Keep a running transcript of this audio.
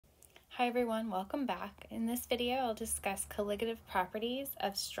Hi everyone, welcome back. In this video, I'll discuss colligative properties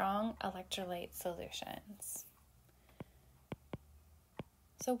of strong electrolyte solutions.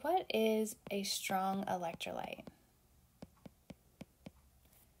 So what is a strong electrolyte?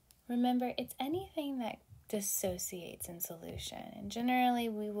 Remember, it's anything that dissociates in solution. And generally,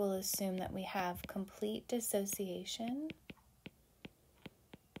 we will assume that we have complete dissociation.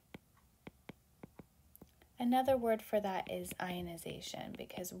 Another word for that is ionization,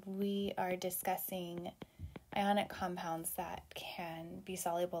 because we are discussing ionic compounds that can be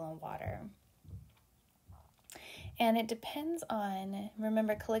soluble in water. And it depends on,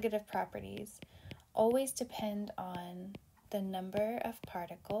 remember, colligative properties always depend on the number of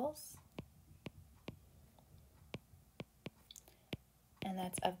particles, and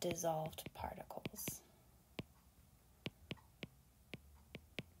that's of dissolved particles.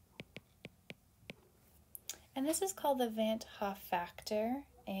 And this is called the Vant Hoff factor,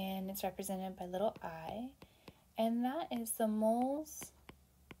 and it's represented by little I. And that is the moles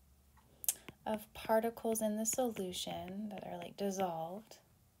of particles in the solution that are like dissolved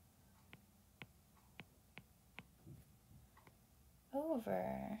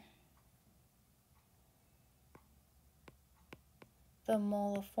over the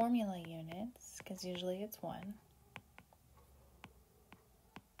mole of formula units, because usually it's one,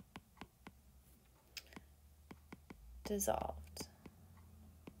 dissolved.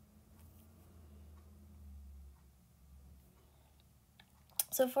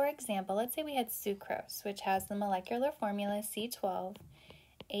 So for example, let's say we had sucrose, which has the molecular formula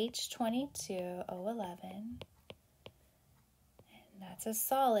C12H22O11. And that's a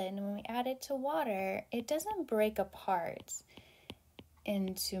solid. And when we add it to water, it doesn't break apart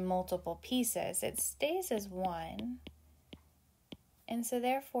into multiple pieces. It stays as one. And so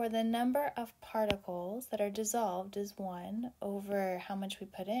therefore, the number of particles that are dissolved is 1 over how much we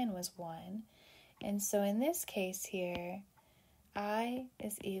put in was 1. And so in this case here, I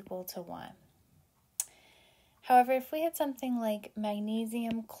is equal to 1. However, if we had something like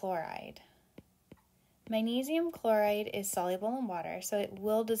magnesium chloride is soluble in water, so it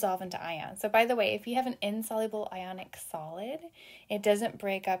will dissolve into ions. So by the way, if you have an insoluble ionic solid, it doesn't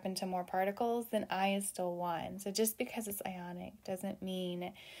break up into more particles, then I is still 1. So just because it's ionic doesn't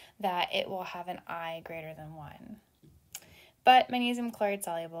mean that it will have an I greater than 1. But magnesium chloride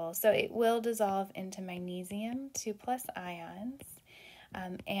soluble, so it will dissolve into magnesium 2+ ions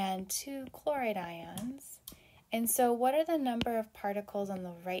and 2 chloride ions. And so what are the number of particles on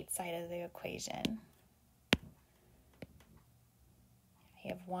the right side of the equation? You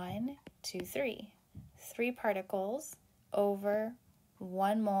have 1, 2, 3. 3 particles over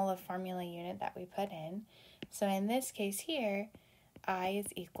 1 mole of formula unit that we put in. So in this case here, I is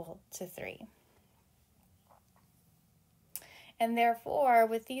equal to 3. And therefore,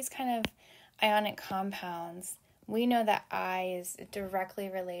 with these kind of ionic compounds, we know that I is directly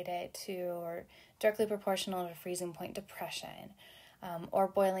related to or directly proportional to freezing point depression or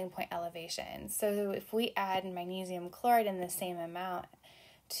boiling point elevation. So if we add magnesium chloride in the same amount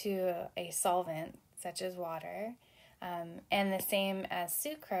to a solvent, such as water, and the same as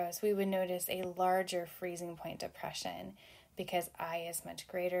sucrose, we would notice a larger freezing point depression because I is much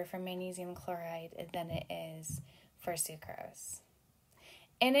greater for magnesium chloride than it is for sucrose.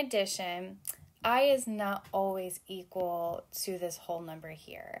 In addition, I is not always equal to this whole number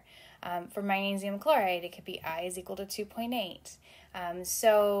here. For magnesium chloride, it could be I is equal to 2.8.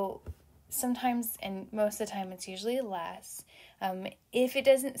 So sometimes, and most of the time, it's usually less. If it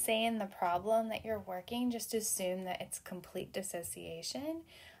doesn't say in the problem that you're working, just assume that it's complete dissociation.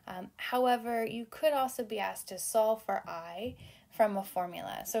 However, you could also be asked to solve for I from a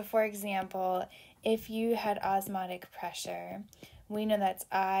formula. So for example, if you had osmotic pressure, we know that's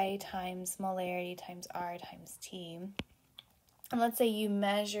I times molarity times R times T. And let's say you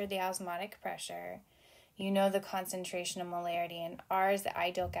measure the osmotic pressure, you know the concentration of molarity, and R is the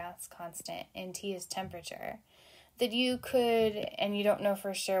ideal gas constant, and T is temperature. That you could, and you don't know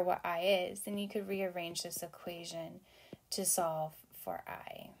for sure what I is, then you could rearrange this equation to solve for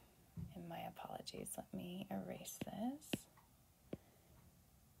I. And my apologies, let me erase this.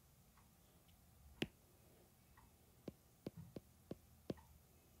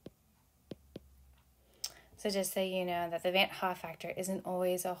 So just so you know that the Vant Hoff factor isn't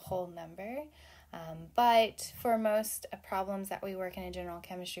always a whole number, but for most problems that we work in a general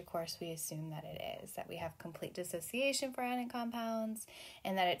chemistry course, we assume that it is, that we have complete dissociation for ionic compounds,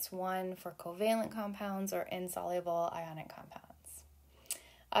 and that it's 1 for covalent compounds or insoluble ionic compounds.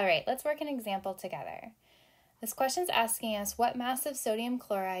 All right, let's work an example together. This question is asking us, what mass of sodium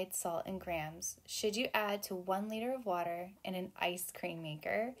chloride salt in grams should you add to 1 liter of water in an ice cream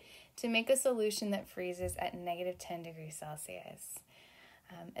maker to make a solution that freezes at negative 10 degrees Celsius?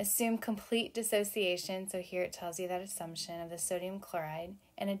 Assume complete dissociation, so here it tells you that assumption of the sodium chloride,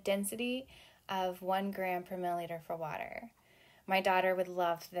 and a density of 1 gram per milliliter for water. My daughter would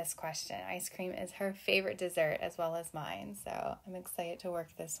love this question. Ice cream is her favorite dessert as well as mine, so I'm excited to work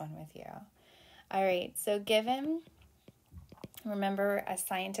this one with you. All right, so given, remember as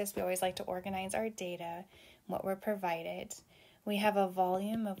scientists, we always like to organize our data, what we're provided. We have a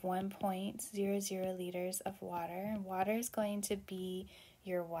volume of 1.00 liters of water, and water is going to be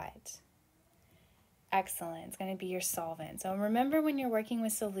your what? Excellent. It's going to be your solvent. So remember when you're working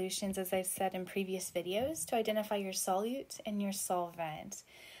with solutions, as I've said in previous videos, to identify your solute and your solvent.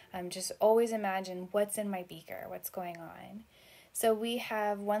 Just always imagine what's in my beaker, what's going on. So we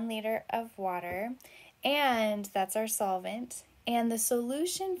have 1 liter of water, and that's our solvent. And the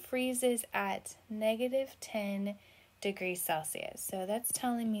solution freezes at negative 10 degrees Celsius. So that's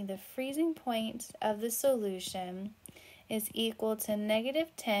telling me the freezing point of the solution is equal to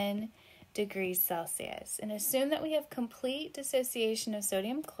negative 10 degrees Celsius. And assume that we have complete dissociation of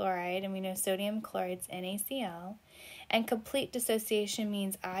sodium chloride, and we know sodium chloride's NaCl, and complete dissociation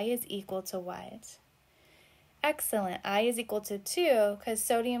means I is equal to what? Excellent. I is equal to 2, because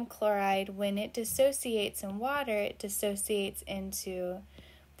sodium chloride, when it dissociates in water, it dissociates into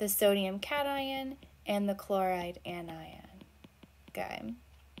the sodium cation and the chloride anion. Good.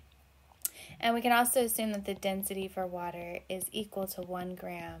 And we can also assume that the density for water is equal to 1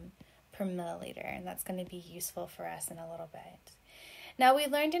 gram per milliliter, and that's going to be useful for us in a little bit. Now, we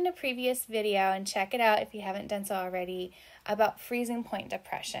learned in a previous video, and check it out if you haven't done so already, about freezing point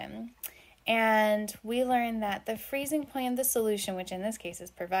depression. And we learned that the freezing point of the solution, which in this case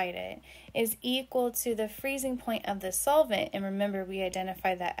is provided, is equal to the freezing point of the solvent. And remember, we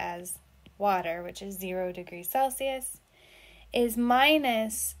identified that as water, which is 0 degrees Celsius, is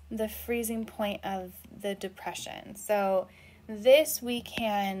minus the freezing point of the depression. So this we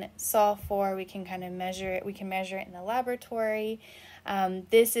can solve for, we can kind of measure it, we can measure it in the laboratory.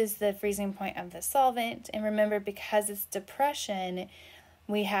 This is the freezing point of the solvent. And remember, because it's depression,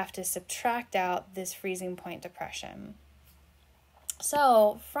 we have to subtract out this freezing point depression.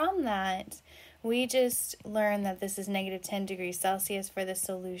 So from that, we just learned that this is negative 10 degrees Celsius for the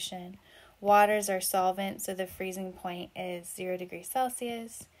solution. Water is our solvent, so the freezing point is 0 degrees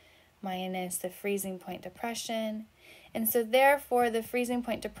Celsius minus the freezing point depression. And so therefore, the freezing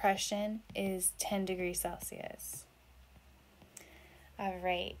point depression is 10 degrees Celsius. All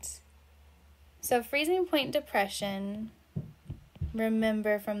right. So freezing point depression,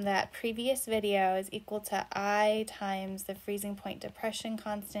 remember from that previous video, is equal to I times the freezing point depression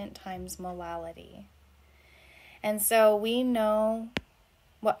constant times molality. And so we know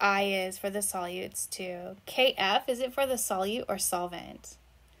what I is for the solutes too. Kf, is it for the solute or solvent?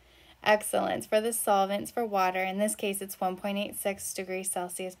 Excellent. For the solvents for water, in this case it's 1.86 degrees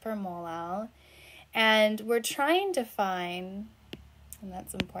Celsius per molal. And we're trying to find, and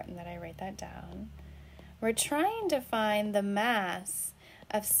that's important that I write that down, we're trying to find the mass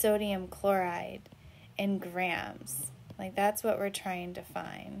of sodium chloride in grams. Like that's what we're trying to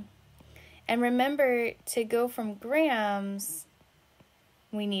find. And remember, to go from grams,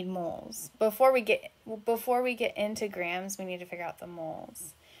 we need moles. Before we get into grams, we need to figure out the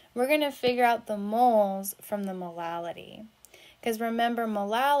moles. We're going to figure out the moles from the molality. Because remember,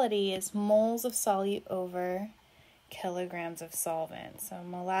 molality is moles of solute over kilograms of solvent. So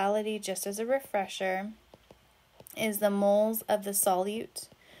molality, just as a refresher, is the moles of the solute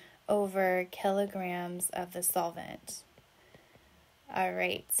over kilograms of the solvent. All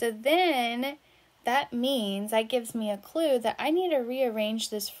right, so then that means, that gives me a clue that I need to rearrange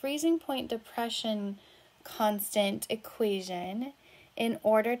this freezing point depression constant equation in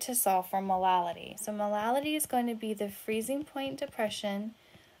order to solve for molality. So molality is going to be the freezing point depression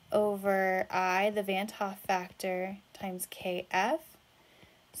over I, the Vant Hoff factor, times Kf.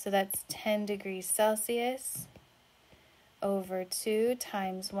 So that's 10 degrees Celsius over 2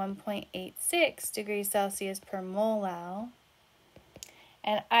 times 1.86 degrees Celsius per molal.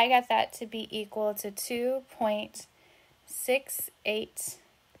 And I got that to be equal to 2.6881772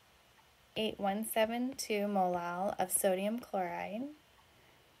 molal of sodium chloride.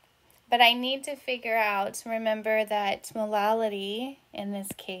 But I need to figure out, remember that molality, in this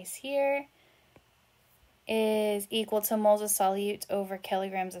case here, is equal to moles of solute over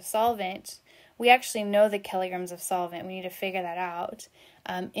kilograms of solvent. We actually know the kilograms of solvent. We need to figure that out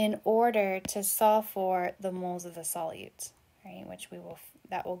in order to solve for the moles of the solute, right? Which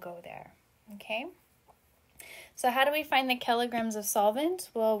that will go there, okay? So how do we find the kilograms of solvent?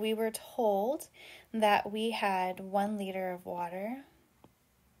 Well, we were told that we had 1 liter of water,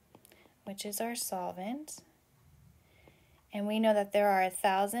 which is our solvent. And we know that there are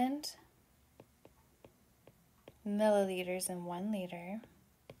 1,000 milliliters in 1 liter.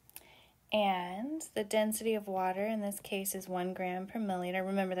 And the density of water in this case is 1 gram per milliliter.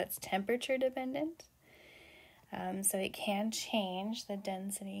 Remember, that's temperature dependent. So it can change the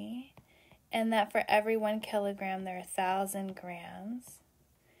density. And that for every 1 kilogram, there are 1,000 grams.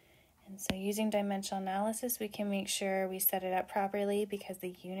 And so using dimensional analysis, we can make sure we set it up properly because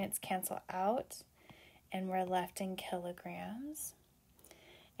the units cancel out and we're left in kilograms.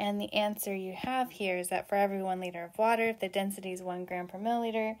 And the answer you have here is that for every 1 liter of water, if the density is 1 gram per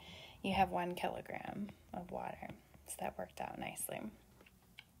milliliter, you have 1 kilogram of water. So that worked out nicely.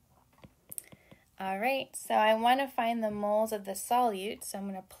 All right, so I want to find the moles of the solute, so I'm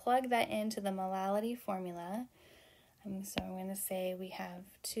going to plug that into the molality formula. So I'm going to say we have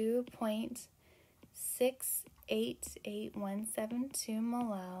 2.688172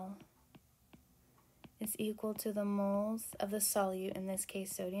 molal is equal to the moles of the solute, in this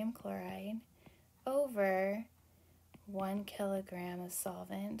case sodium chloride, over 1 kilogram of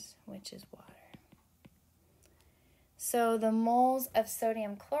solvent, which is water. So the moles of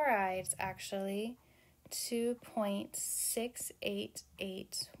sodium chloride is actually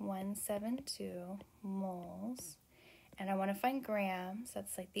 2.688172 moles. And I want to find grams.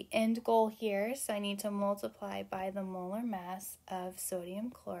 That's like the end goal here. So I need to multiply by the molar mass of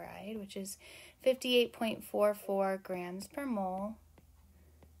sodium chloride, which is 58.44 grams per mole.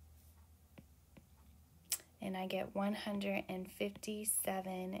 And I get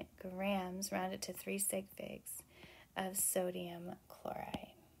 157 grams, rounded to 3 sig figs, of sodium chloride.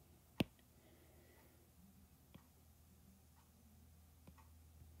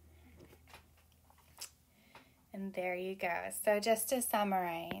 And there you go. So just to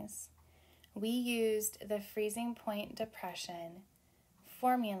summarize, we used the freezing point depression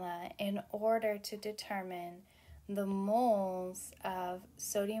formula in order to determine the moles of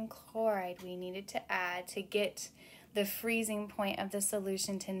sodium chloride we needed to add to get the freezing point of the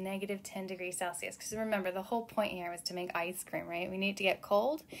solution to negative 10 degrees Celsius. Because remember, the whole point here was to make ice cream, right? We need to get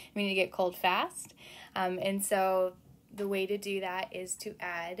cold. We need to get cold fast. And so the way to do that is to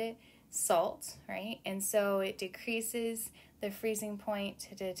add salt, right? And so it decreases the freezing point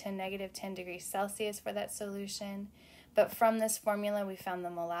to negative 10 degrees Celsius for that solution. But from this formula, we found the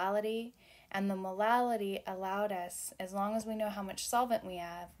molality. And the molality allowed us, as long as we know how much solvent we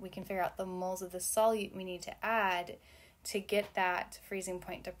have, we can figure out the moles of the solute we need to add to get that freezing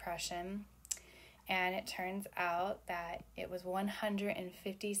point depression. And it turns out that it was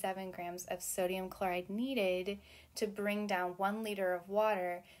 157 grams of sodium chloride needed to bring down 1 liter of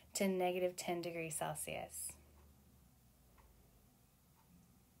water to negative 10 degrees Celsius.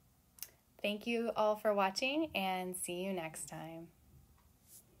 Thank you all for watching, and see you next time.